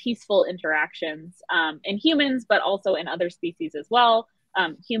or peaceful interactions in humans, but also in other species as well.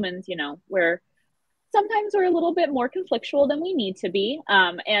 Humans, you know, sometimes we're a little bit more conflictual than we need to be.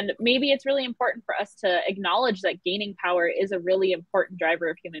 And maybe it's really important for us to acknowledge that gaining power is a really important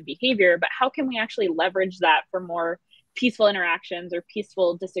driver of human behavior, but how can we actually leverage that for more peaceful interactions or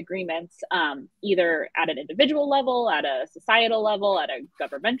peaceful disagreements, either at an individual level, at a societal level, at a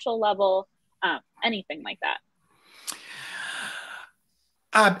governmental level, anything like that?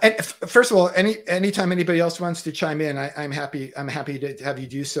 And first of all, anytime anybody else wants to chime in, I'm happy to have you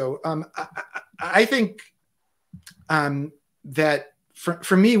do so. I think that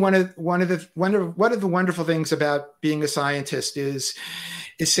for me, one of the wonderful things about being a scientist is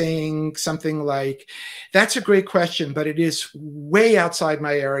saying something like, that's a great question, but it is way outside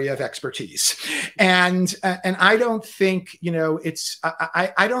my area of expertise. And I don't think, you know,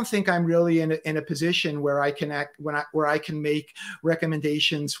 I don't think I'm really in a position where I can where I can make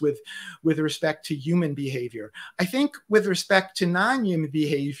recommendations with respect to human behavior. I think with respect to non-human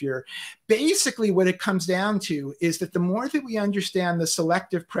behavior, basically what it comes down to is that the more that we understand the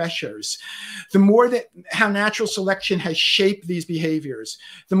selective pressures, the more that how natural selection has shaped these behaviors,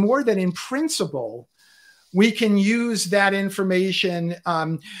 the more that in principle, we can use that information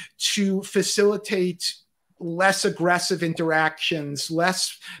to facilitate less aggressive interactions,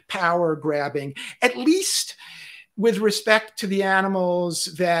 less power grabbing, at least with respect to the animals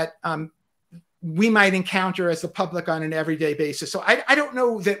that we might encounter as the public on an everyday basis. So I don't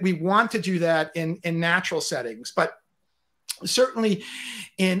know that we want to do that in natural settings, but certainly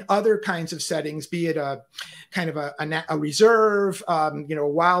in other kinds of settings, be it a kind of a reserve, you know, a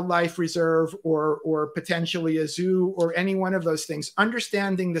wildlife reserve, or potentially a zoo, or any one of those things,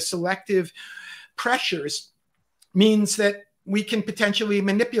 understanding the selective pressures means that we can potentially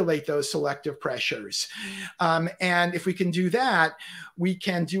manipulate those selective pressures. And if we can do that, we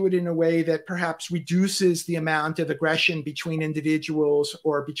can do it in a way that perhaps reduces the amount of aggression between individuals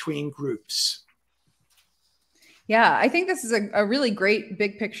or between groups. Yeah, I think this is a really great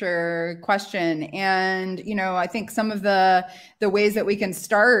big picture question. And, you know, I think some of the ways that we can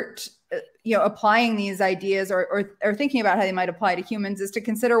start applying these ideas or thinking about how they might apply to humans is to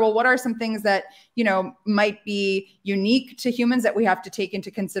consider, well, what are some things that, might be unique to humans that we have to take into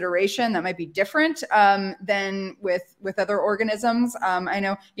consideration that might be different than with other organisms. I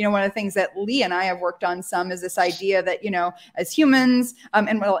know, one of the things that Lee and I have worked on some is this idea that, as humans,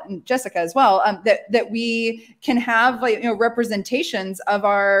 and Jessica as well, that we can have representations of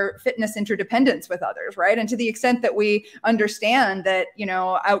our fitness interdependence with others, right? And to the extent that we understand that,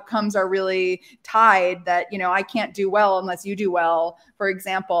 outcomes are really tied, that, I can't do well unless you do well, for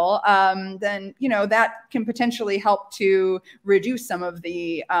example, then, that can potentially help to reduce some of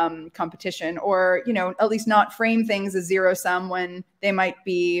the competition, or, at least not frame things as zero sum when they might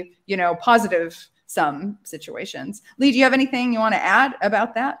be, positive sum situations. Lee, do you have anything you want to add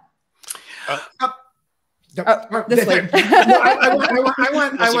about that? This way.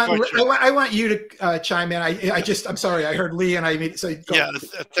 I want you to chime in. I'm sorry. I heard Lee and I immediately say, yeah,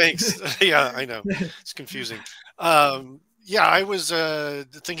 thanks. Yeah, I know. It's confusing. Yeah, I was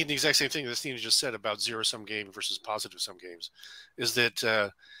thinking the exact same thing that Stina just said about zero-sum game versus positive-sum games, is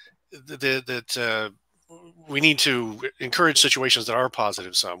that we need to encourage situations that are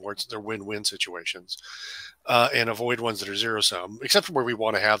positive-sum, where they're win-win situations, and avoid ones that are zero-sum, except for where we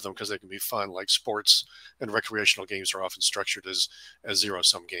want to have them because they can be fun, like sports and recreational games are often structured as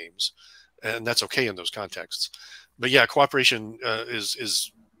zero-sum games, and that's okay in those contexts. But yeah, cooperation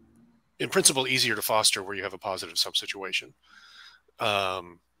is in principle easier to foster where you have a positive sum situation. Yeah,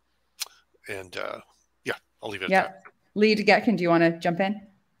 I'll leave it at that. Lee Dugatkin, do you want to jump in?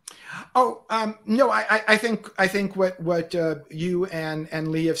 Oh, no, I think what you and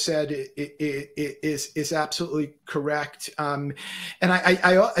Lee have said is absolutely correct. And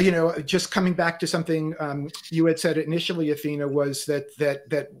I just coming back to something you had said initially, Athena, was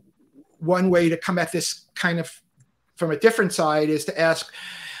that one way to come at this kind of from a different side is to ask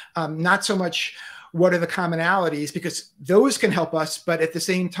not so much what are the commonalities, because those can help us, but at the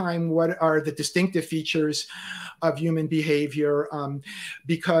same time, what are the distinctive features of human behavior,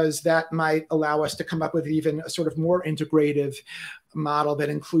 because that might allow us to come up with even a sort of more integrative model that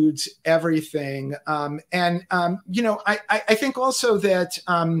includes everything. I think also that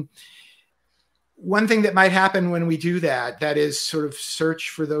one thing that might happen when we do that is sort of search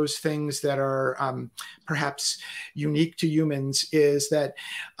for those things that are perhaps unique to humans, is that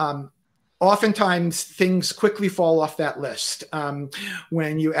oftentimes things quickly fall off that list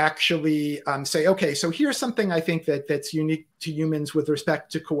when you actually say, okay, so here's something I think that's unique to humans with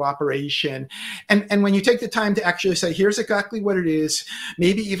respect to cooperation. And when you take the time to actually say, here's exactly what it is,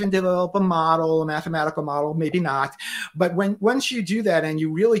 maybe even develop a model, a mathematical model, maybe not. But once you do that and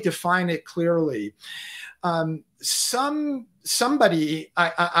you really define it clearly, somebody,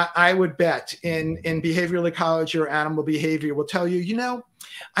 I would bet in behavioral ecology or animal behavior will tell you,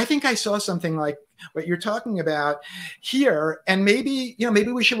 I think I saw something like what you're talking about here, and maybe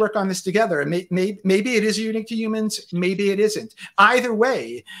we should work on this together. And maybe it is unique to humans, maybe it isn't. Either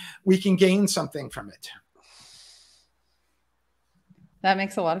way, we can gain something from it. That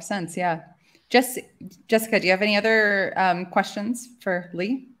makes a lot of sense. Yeah. Jessica, do you have any other questions for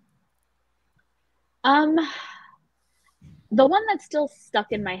Lee? The one that's still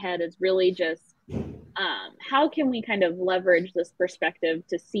stuck in my head is really just how can we kind of leverage this perspective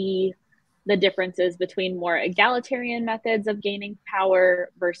to see the differences between more egalitarian methods of gaining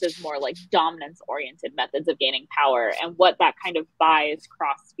power versus more like dominance-oriented methods of gaining power, and what that kind of buys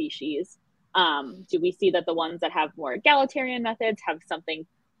cross species. Do we see that the ones that have more egalitarian methods have something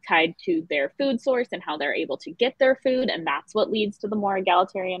tied to their food source and how they're able to get their food, and that's what leads to the more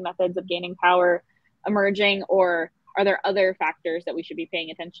egalitarian methods of gaining power emerging? Or are there other factors that we should be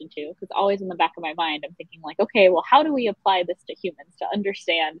paying attention to? Because always in the back of my mind, I'm thinking like, okay, well, how do we apply this to humans to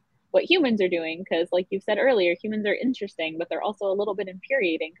understand what humans are doing? Because like you said earlier, humans are interesting, but they're also a little bit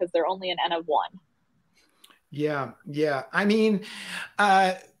infuriating because they're only an N of one. Yeah. I mean,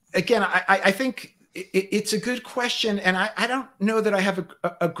 again, I think it's a good question, and I don't know that I have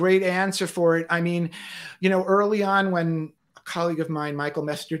a great answer for it. I mean, early on when a colleague of mine, Michael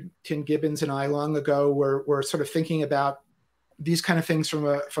Mesterton Gibbons, and I long ago were sort of thinking about these kind of things from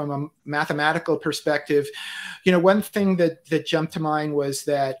a mathematical perspective, one thing that jumped to mind was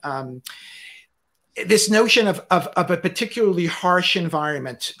that this notion of a particularly harsh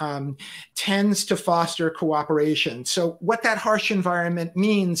environment tends to foster cooperation. So what that harsh environment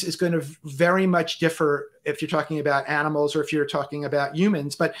means is going to very much differ if you're talking about animals or if you're talking about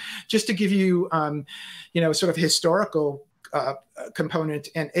humans. But just to give you, sort of historical component,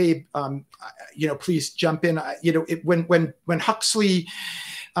 and Abe, please jump in. When Huxley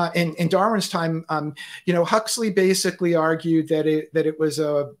in Darwin's time, you know, Huxley basically argued that it was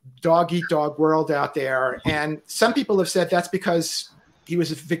a dog-eat-dog world out there. And some people have said that's because he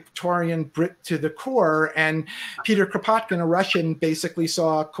was a Victorian Brit to the core, and Peter Kropotkin, a Russian, basically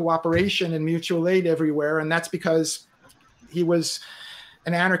saw cooperation and mutual aid everywhere, and that's because he was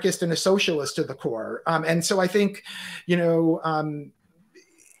an anarchist and a socialist to the core. And so I think, you know,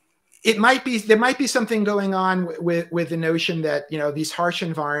 there might be something going on with the notion that, you know, these harsh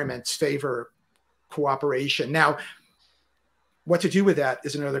environments favor cooperation. Now, what to do with that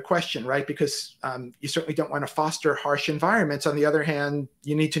is another question, right? Because you certainly don't want to foster harsh environments. On the other hand,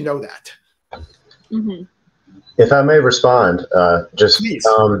 you need to know that. Mm-hmm. If I may respond, Please.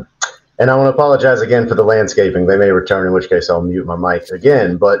 And I want to apologize again for the landscaping. They may return, in which case I'll mute my mic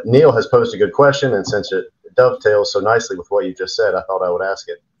again. But Neil has posed a good question, and since it dovetails so nicely with what you just said, I thought I would ask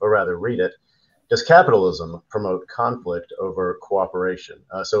it, or rather read it. Does capitalism promote conflict over cooperation?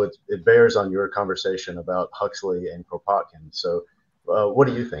 So it bears on your conversation about Huxley and Kropotkin. So what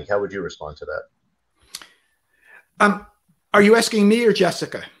do you think? How would you respond to that? Are you asking me or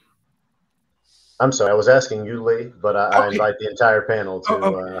Jessica? I'm sorry, I was asking you, Lee, but I invite the entire panel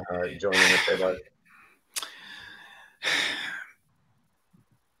to join in if they'd like.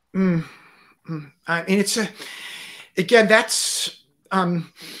 I mean, it's again, that's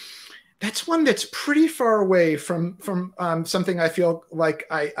one that's pretty far away from something I feel like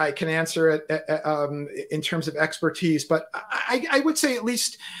I can answer in terms of expertise. But I would say, at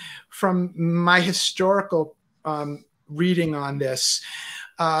least from my historical reading on this,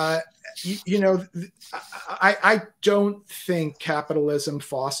 you know, I don't think capitalism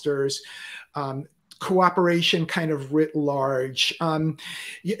fosters cooperation kind of writ large.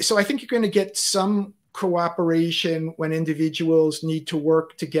 So I think you're going to get some cooperation when individuals need to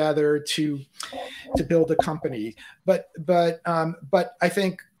work together to build a company. But I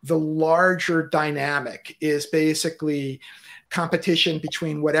think the larger dynamic is basically competition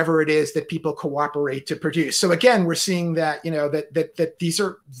between whatever it is that people cooperate to produce. So again, we're seeing that, you know, that these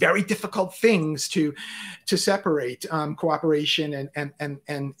are very difficult things to separate, cooperation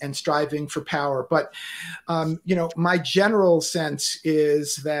and striving for power. But you know, my general sense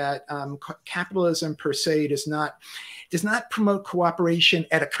is that capitalism per se does not promote cooperation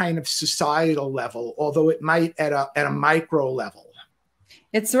at a kind of societal level, although it might at a micro level.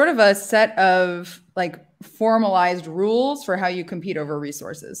 It's sort of a set of like formalized rules for how you compete over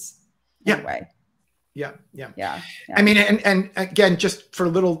resources. Yeah. Anyway. Yeah. I mean, and again, just for a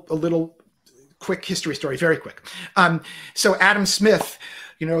little quick history story, very quick. So Adam Smith,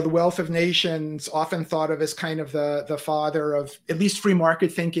 you know, The Wealth of Nations, often thought of as kind of the father of at least free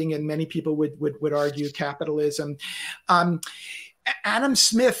market thinking, and many people would argue capitalism. Adam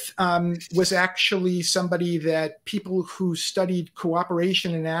Smith was actually somebody that people who studied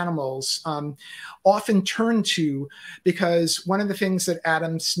cooperation in animals often turned to, because one of the things that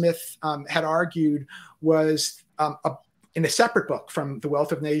Adam Smith had argued was in a separate book from The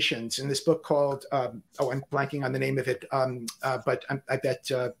Wealth of Nations, in this book called, I'm blanking on the name of it, but I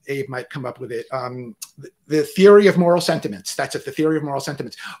bet Abe might come up with it, The Theory of Moral Sentiments. That's it, The Theory of Moral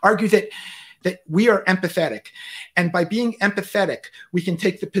Sentiments. Argued that we are empathetic. And by being empathetic, we can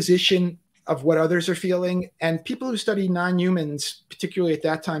take the position of what others are feeling. And people who study non-humans, particularly at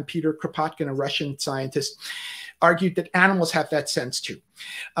that time, Peter Kropotkin, a Russian scientist, argued that animals have that sense too.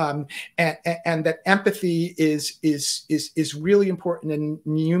 And that empathy is really important in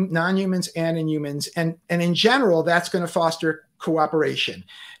non-humans and in humans. And in general, that's going to foster cooperation.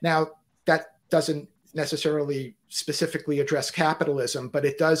 Now, that doesn't necessarily specifically address capitalism, but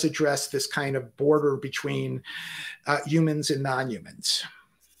it does address this kind of border between humans and non-humans.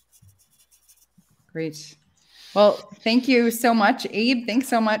 Great. Well, thank you so much, Abe. Thanks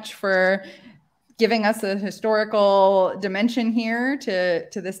so much for giving us a historical dimension here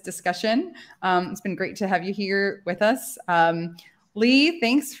to this discussion. It's been great to have you here with us. Lee,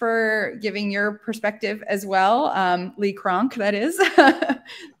 thanks for giving your perspective as well. Lee Cronk, that is.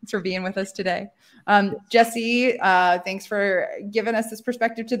 Thanks for being with us today. Jesse, thanks for giving us this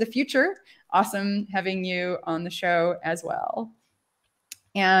perspective to the future. Awesome having you on the show as well.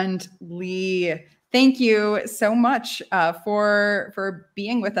 And Lee, thank you so much for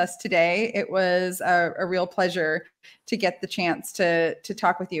being with us today. It was a real pleasure to get the chance to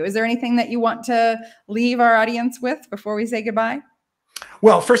talk with you. Is there anything that you want to leave our audience with before we say goodbye?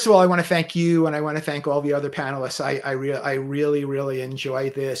 Well, first of all, I want to thank you, and I want to thank all the other panelists. I really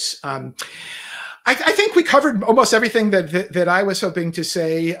enjoyed this. I think we covered almost everything that I was hoping to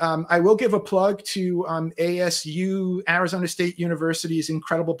say. I will give a plug to ASU, Arizona State University's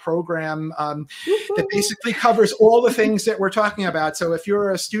incredible program that basically covers all the things that we're talking about. So if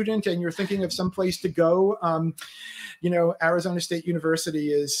you're a student and you're thinking of some place to go, you know, Arizona State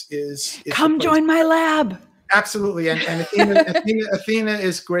University is come join my lab. Absolutely, and Athena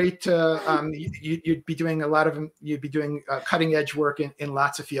is great. You'd be doing cutting edge work in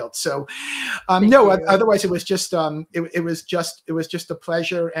lots of fields. So otherwise it was just it was just a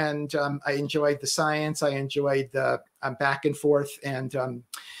pleasure, and I enjoyed the science. I enjoyed the back and forth, and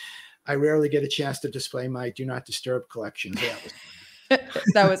I rarely get a chance to display my Do Not Disturb collection. So that was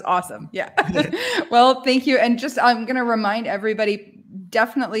that was awesome. Yeah. Well, thank you. And just, I'm going to remind everybody,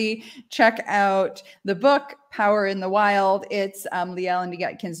 definitely check out the book, Power in the Wild. It's Alan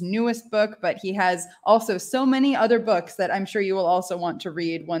Dugatkin's newest book, but he has also so many other books that I'm sure you will also want to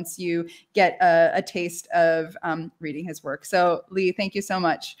read once you get a taste of reading his work. So Lee, thank you so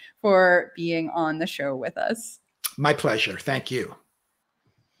much for being on the show with us. My pleasure. Thank you.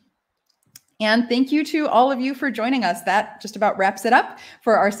 And thank you to all of you for joining us. That just about wraps it up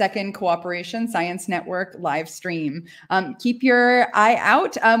for our second Cooperation Science Network live stream. Keep your eye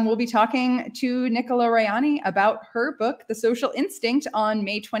out. We'll be talking to Nicola Rayani about her book, The Social Instinct, on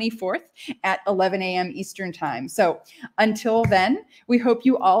May 24th at 11 a.m. Eastern Time. So until then, we hope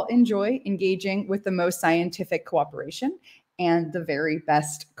you all enjoy engaging with the most scientific cooperation and the very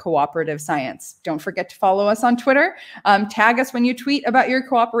best cooperative science. Don't forget to follow us on Twitter. Tag us when you tweet about your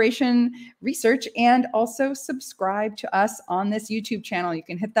cooperation research, and also subscribe to us on this YouTube channel. You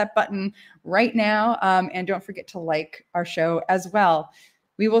can hit that button right now, and don't forget to like our show as well.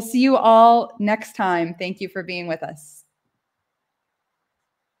 We will see you all next time. Thank you for being with us.